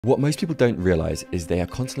What most people don't realize is they are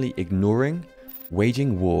constantly ignoring,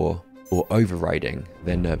 waging war, or overriding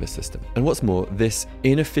their nervous system. And what's more, this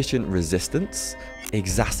inefficient resistance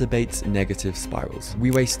exacerbates negative spirals. We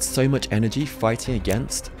waste so much energy fighting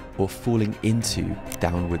against or falling into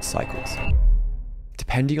downward cycles.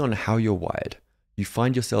 Depending on how you're wired, you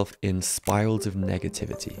find yourself in spirals of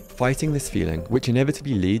negativity, fighting this feeling, which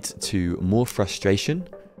inevitably leads to more frustration,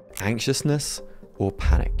 anxiousness, or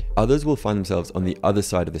panic. Others will find themselves on the other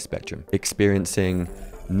side of the spectrum, experiencing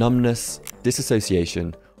numbness,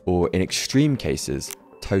 disassociation, or in extreme cases,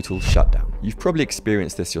 total shutdown. You've probably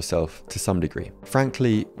experienced this yourself to some degree.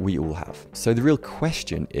 Frankly, we all have. So the real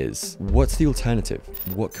question is, what's the alternative?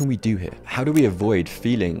 What can we do here? How do we avoid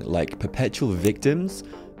feeling like perpetual victims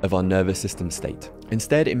of our nervous system state?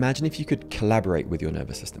 Instead, imagine if you could collaborate with your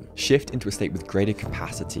nervous system, shift into a state with greater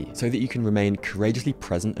capacity so that you can remain courageously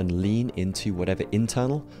present and lean into whatever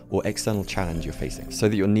internal or external challenge you're facing, so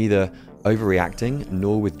that you're neither overreacting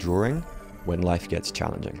nor withdrawing when life gets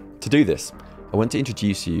challenging. To do this, I want to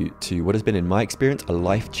introduce you to what has been, in my experience, a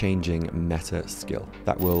life-changing meta skill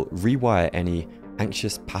that will rewire any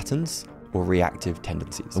anxious patterns or reactive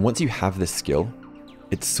tendencies. And once you have this skill,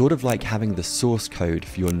 it's sort of like having the source code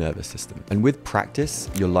for your nervous system. And with practice,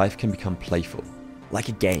 your life can become playful, like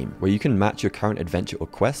a game where you can match your current adventure or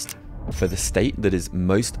quest for the state that is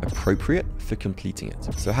most appropriate for completing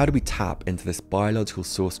it. So how do we tap into this biological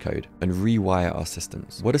source code and rewire our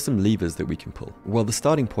systems? What are some levers that we can pull? Well, the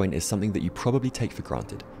starting point is something that you probably take for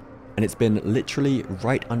granted, and it's been literally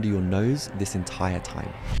right under your nose this entire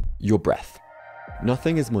time: your breath.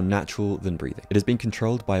 Nothing is more natural than breathing. It has been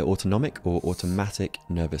controlled by an autonomic or automatic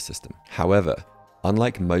nervous system. However,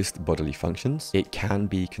 unlike most bodily functions, it can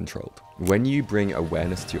be controlled. When you bring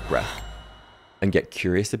awareness to your breath and get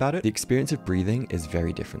curious about it, the experience of breathing is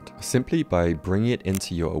very different. Simply by bringing it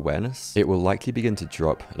into your awareness, it will likely begin to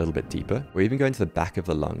drop a little bit deeper, or even go into the back of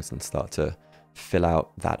the lungs and start to fill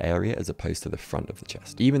out that area as opposed to the front of the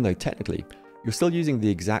chest. Even though technically, you're still using the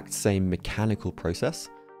exact same mechanical process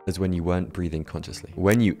as when you weren't breathing consciously.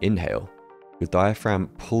 When you inhale, your diaphragm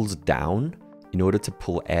pulls down in order to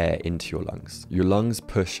pull air into your lungs. Your lungs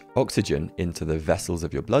push oxygen into the vessels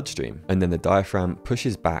of your bloodstream, and then the diaphragm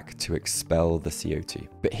pushes back to expel the CO2.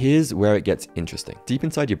 But here's where it gets interesting. Deep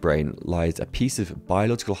inside your brain lies a piece of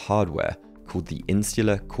biological hardware called the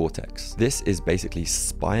insular cortex. This is basically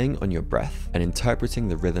spying on your breath and interpreting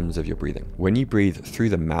the rhythms of your breathing. When you breathe through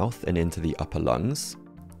the mouth and into the upper lungs,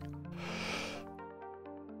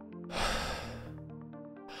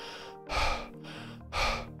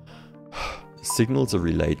 signals are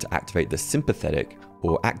relayed to activate the sympathetic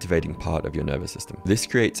or activating part of your nervous system. This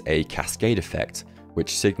creates a cascade effect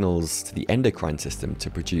which signals to the endocrine system to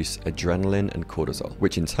produce adrenaline and cortisol,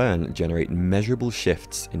 which in turn generate measurable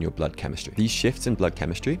shifts in your blood chemistry. These shifts in blood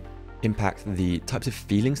chemistry impact the types of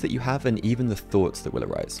feelings that you have and even the thoughts that will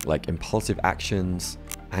arise, like impulsive actions,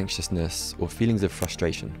 anxiousness, or feelings of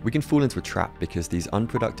frustration. We can fall into a trap because these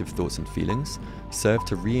unproductive thoughts and feelings serve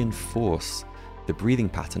to reinforce the breathing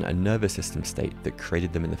pattern and nervous system state that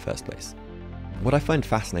created them in the first place. What I find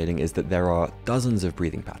fascinating is that there are dozens of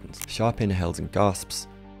breathing patterns: sharp inhales and gasps,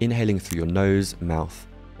 inhaling through your nose, mouth,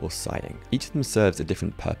 or sighing. Each of them serves a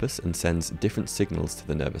different purpose and sends different signals to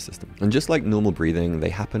the nervous system. And just like normal breathing, they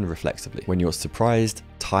happen reflexively when you're surprised,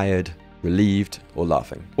 tired, relieved, or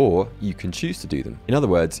laughing. Or you can choose to do them. In other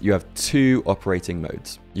words, you have two operating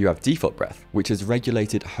modes. You have default breath, which is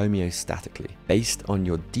regulated homeostatically based on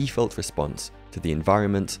your default response to the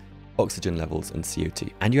environment, oxygen levels, and CO2.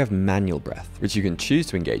 And you have manual breath, which you can choose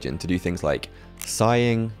to engage in to do things like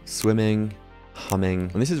sighing, swimming, humming.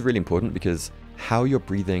 And this is really important because how your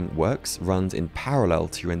breathing works runs in parallel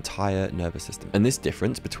to your entire nervous system. And this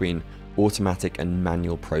difference between automatic and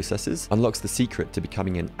manual processes unlocks the secret to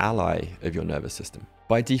becoming an ally of your nervous system.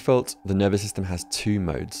 By default, the nervous system has two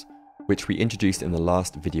modes, which we introduced in the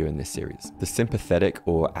last video in this series: the sympathetic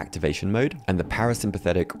or activation mode and the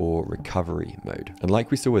parasympathetic or recovery mode. And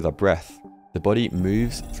like we saw with our breath, the body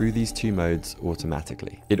moves through these two modes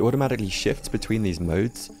automatically. It automatically shifts between these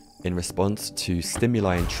modes in response to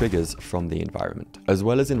stimuli and triggers from the environment, as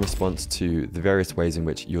well as in response to the various ways in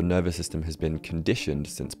which your nervous system has been conditioned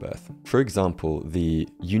since birth. For example, the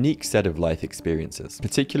unique set of life experiences,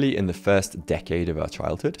 particularly in the first decade of our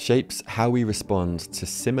childhood, shapes how we respond to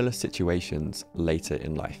similar situations later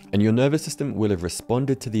in life. And your nervous system will have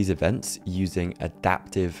responded to these events using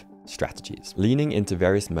adaptive strategies, leaning into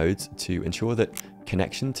various modes to ensure that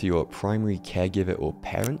connection to your primary caregiver or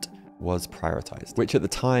parent was prioritized, which at the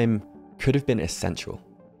time could have been essential.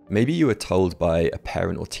 Maybe you were told by a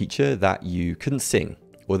parent or teacher that you couldn't sing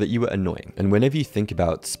or that you were annoying. And whenever you think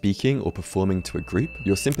about speaking or performing to a group,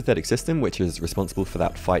 your sympathetic system, which is responsible for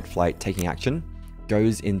that fight, flight, taking action,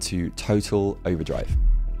 goes into total overdrive.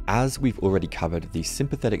 As we've already covered, the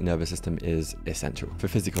sympathetic nervous system is essential for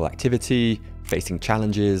physical activity, facing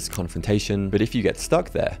challenges, confrontation. But if you get stuck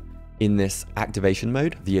there, in this activation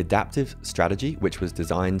mode, the adaptive strategy, which was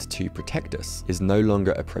designed to protect us, is no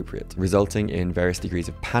longer appropriate, resulting in various degrees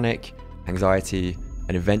of panic, anxiety,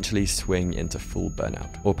 and eventually swing into full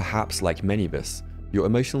burnout. Or perhaps, like many of us, your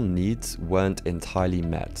emotional needs weren't entirely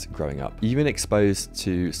met growing up. Even exposed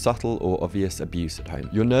to subtle or obvious abuse at home,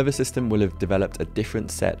 your nervous system will have developed a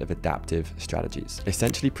different set of adaptive strategies,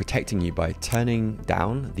 essentially protecting you by turning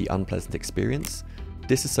down the unpleasant experience,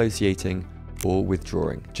 disassociating, or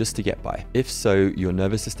withdrawing just to get by. If so, your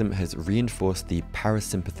nervous system has reinforced the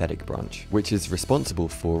parasympathetic branch, which is responsible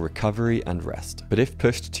for recovery and rest. But if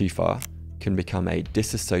pushed too far, can become a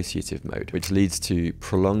disassociative mode, which leads to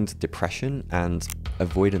prolonged depression and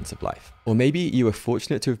avoidance of life. Or maybe you were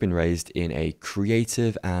fortunate to have been raised in a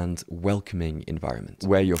creative and welcoming environment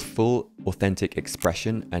where your full, authentic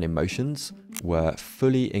expression and emotions were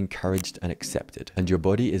fully encouraged and accepted, and your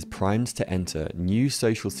body is primed to enter new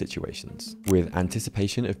social situations with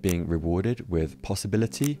anticipation of being rewarded with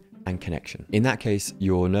possibility and connection. In that case,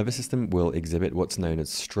 your nervous system will exhibit what's known as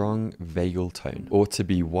strong vagal tone, or to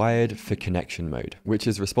be wired for connection mode, which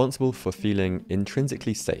is responsible for feeling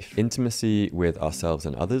intrinsically safe, intimacy with ourselves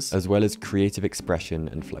and others, as well as creative expression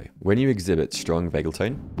and flow. When you exhibit strong vagal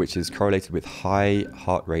tone, which is correlated with high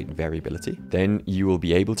heart rate variability, then you will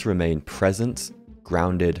be able to remain present,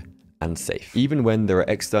 grounded, and safe, even when there are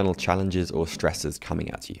external challenges or stresses coming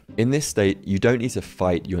at you. In this state, you don't need to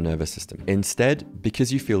fight your nervous system. Instead,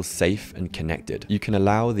 because you feel safe and connected, you can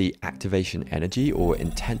allow the activation energy or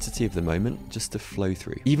intensity of the moment just to flow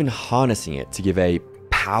through, even harnessing it to give a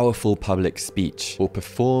powerful public speech or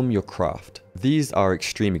perform your craft. These are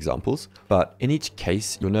extreme examples, but in each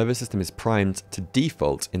case, your nervous system is primed to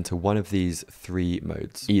default into one of these three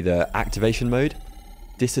modes, either activation mode,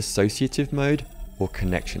 disassociative mode, or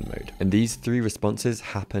connection mode. And these three responses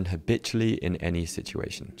happen habitually in any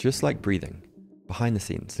situation, just like breathing, behind the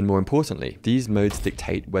scenes. And more importantly, these modes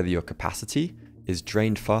dictate whether your capacity is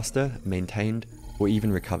drained faster, maintained, or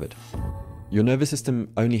even recovered. Your nervous system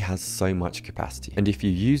only has so much capacity, and if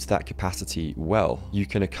you use that capacity well, you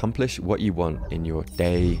can accomplish what you want in your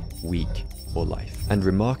day, week, or life. And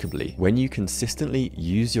remarkably, when you consistently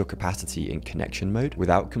use your capacity in connection mode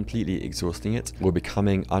without completely exhausting it or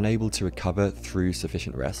becoming unable to recover through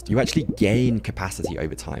sufficient rest, you actually gain capacity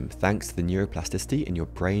over time thanks to the neuroplasticity in your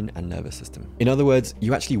brain and nervous system. In other words,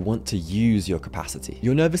 you actually want to use your capacity.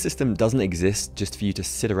 Your nervous system doesn't exist just for you to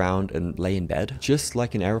sit around and lay in bed. Just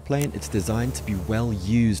like an airplane, it's designed to be well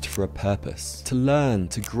used for a purpose, to learn,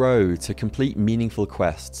 to grow, to complete meaningful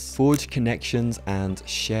quests, forge connections, and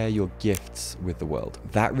share your gifts with the world.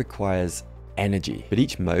 That requires energy, but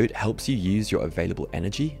each mode helps you use your available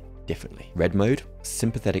energy differently. Red mode,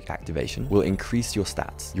 sympathetic activation, will increase your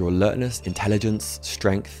stats, your alertness, intelligence,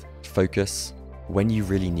 strength, focus when you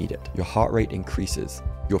really need it. Your heart rate increases,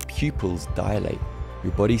 your pupils dilate,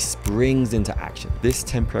 your body springs into action. This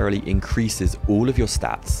temporarily increases all of your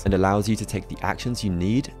stats and allows you to take the actions you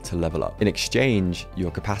need to level up. In exchange, your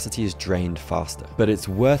capacity is drained faster, but it's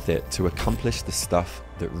worth it to accomplish the stuff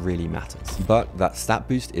that really matters. But that stat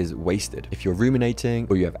boost is wasted if you're ruminating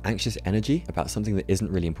or you have anxious energy about something that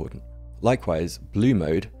isn't really important. Likewise, blue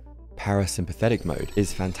mode, parasympathetic mode,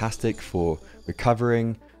 is fantastic for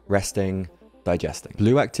recovering, resting, digesting.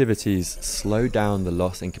 Blue activities slow down the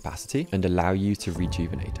loss in capacity and allow you to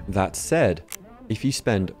rejuvenate. That said, if you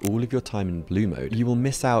spend all of your time in blue mode, you will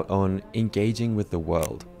miss out on engaging with the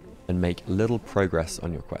world and make little progress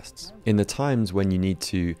on your quests. In the times when you need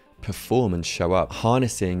to perform and show up,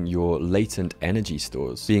 harnessing your latent energy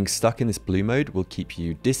stores, being stuck in this blue mode will keep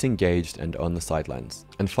you disengaged and on the sidelines.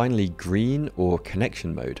 And finally, green or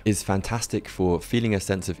connection mode is fantastic for feeling a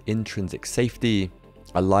sense of intrinsic safety,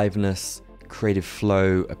 aliveness, creative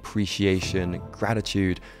flow, appreciation,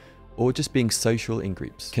 gratitude, or just being social in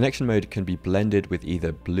groups. Connection mode can be blended with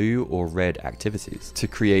either blue or red activities to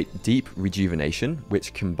create deep rejuvenation,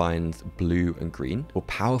 which combines blue and green, or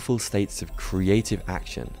powerful states of creative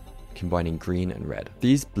action, combining green and red.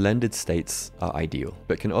 These blended states are ideal,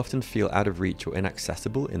 but can often feel out of reach or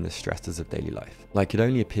inaccessible in the stresses of daily life. Like it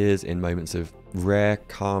only appears in moments of rare,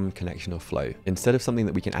 calm connection or flow, instead of something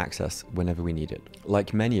that we can access whenever we need it.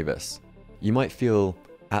 Like many of us, you might feel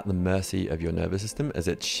at the mercy of your nervous system as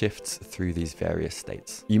it shifts through these various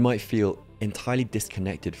states. You might feel entirely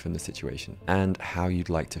disconnected from the situation and how you'd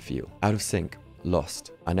like to feel, out of sync,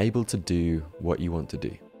 lost, unable to do what you want to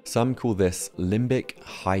do. Some call this limbic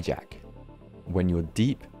hijack, when you're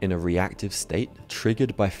deep in a reactive state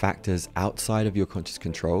triggered by factors outside of your conscious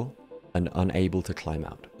control and unable to climb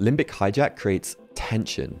out. Limbic hijack creates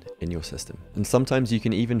tension in your system. And sometimes you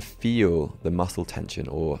can even feel the muscle tension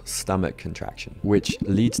or stomach contraction, which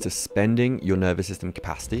leads to spending your nervous system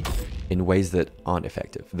capacity in ways that aren't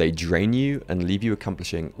effective. They drain you and leave you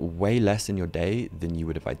accomplishing way less in your day than you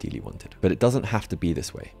would have ideally wanted. But it doesn't have to be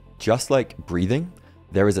this way. Just like breathing,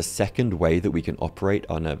 there is a second way that we can operate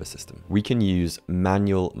our nervous system. We can use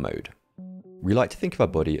manual mode. We like to think of our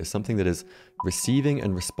body as something that is receiving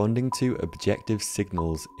and responding to objective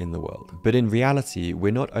signals in the world. But in reality,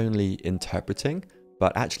 we're not only interpreting,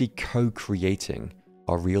 but actually co-creating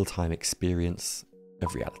our real-time experience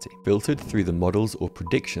of reality, filtered through the models or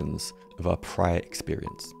predictions of our prior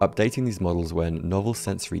experience. Updating these models when novel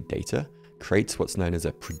sensory data creates what's known as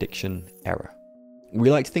a prediction error.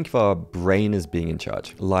 We like to think of our brain as being in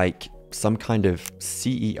charge, like some kind of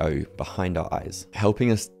CEO behind our eyes,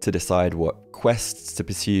 helping us to decide what quests to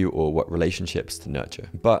pursue or what relationships to nurture.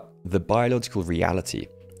 But the biological reality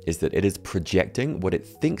is that it is projecting what it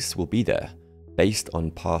thinks will be there based on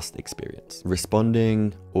past experience,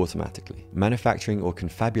 responding automatically, manufacturing or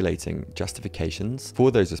confabulating justifications for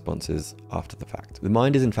those responses after the fact. The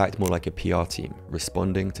mind is in fact more like a PR team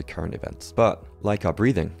responding to current events. But like our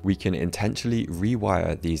breathing, we can intentionally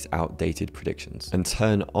rewire these outdated predictions and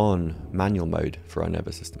turn on manual mode for our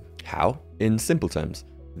nervous system. How? In simple terms,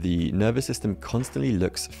 the nervous system constantly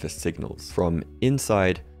looks for signals from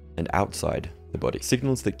inside and outside the body,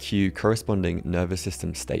 signals that cue corresponding nervous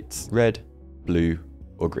system states: red, blue,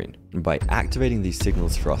 or green. And by activating these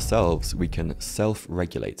signals for ourselves, we can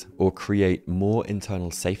self-regulate or create more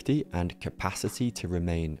internal safety and capacity to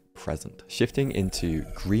remain present, shifting into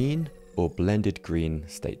green or blended green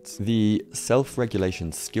states. The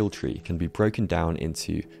self-regulation skill tree can be broken down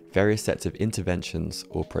into various sets of interventions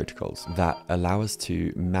or protocols that allow us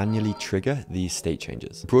to manually trigger these state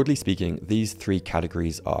changes. Broadly speaking, these three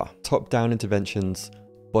categories are top-down interventions,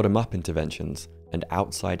 bottom-up interventions, and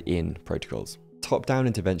outside-in protocols. Top-down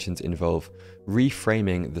interventions involve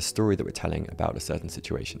reframing the story that we're telling about a certain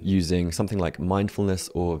situation, using something like mindfulness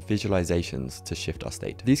or visualizations to shift our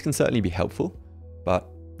state. These can certainly be helpful, but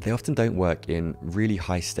they often don't work in really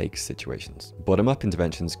high-stakes situations. Bottom-up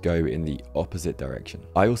interventions go in the opposite direction.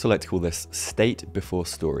 I also like to call this state before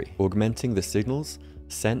story, augmenting the signals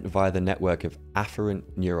sent via the network of afferent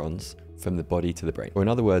neurons from the body to the brain. Or in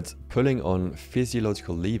other words, pulling on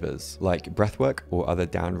physiological levers like breathwork or other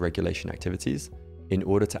down-regulation activities in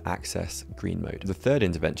order to access green mode. The third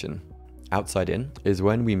intervention, outside in, is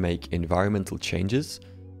when we make environmental changes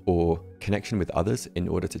or connection with others in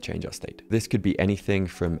order to change our state. This could be anything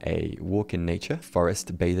from a walk in nature,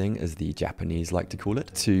 forest bathing as the Japanese like to call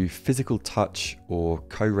it, to physical touch or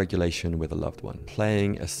co-regulation with a loved one,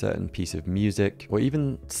 playing a certain piece of music, or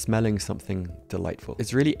even smelling something delightful.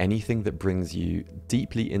 It's really anything that brings you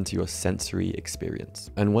deeply into your sensory experience.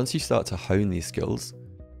 And once you start to hone these skills,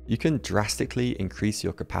 you can drastically increase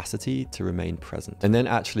your capacity to remain present and then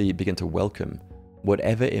actually begin to welcome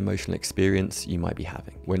whatever emotional experience you might be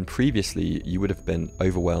having, when previously you would have been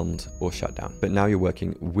overwhelmed or shut down. But now you're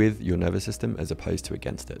working with your nervous system as opposed to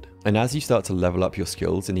against it. And as you start to level up your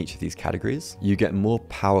skills in each of these categories, you get more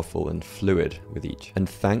powerful and fluid with each. And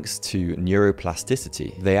thanks to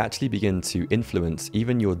neuroplasticity, they actually begin to influence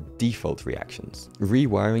even your default reactions,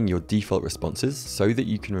 rewiring your default responses so that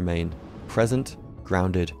you can remain present,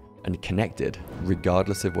 grounded, and connected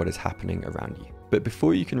regardless of what is happening around you. But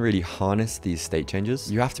before you can really harness these state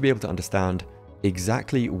changes, you have to be able to understand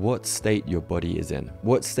exactly what state your body is in.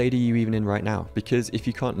 What state are you even in right now? Because if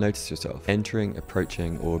you can't notice yourself entering,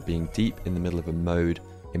 approaching, or being deep in the middle of a mode,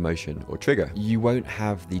 emotion, or trigger, you won't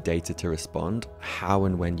have the data to respond how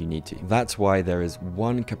and when you need to. That's why there is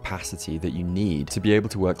one capacity that you need to be able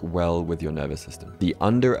to work well with your nervous system: the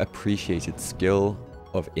underappreciated skill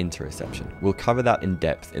of interoception. We'll cover that in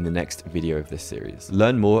depth in the next video of this series.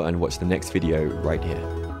 Learn more and watch the next video right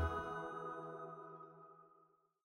here.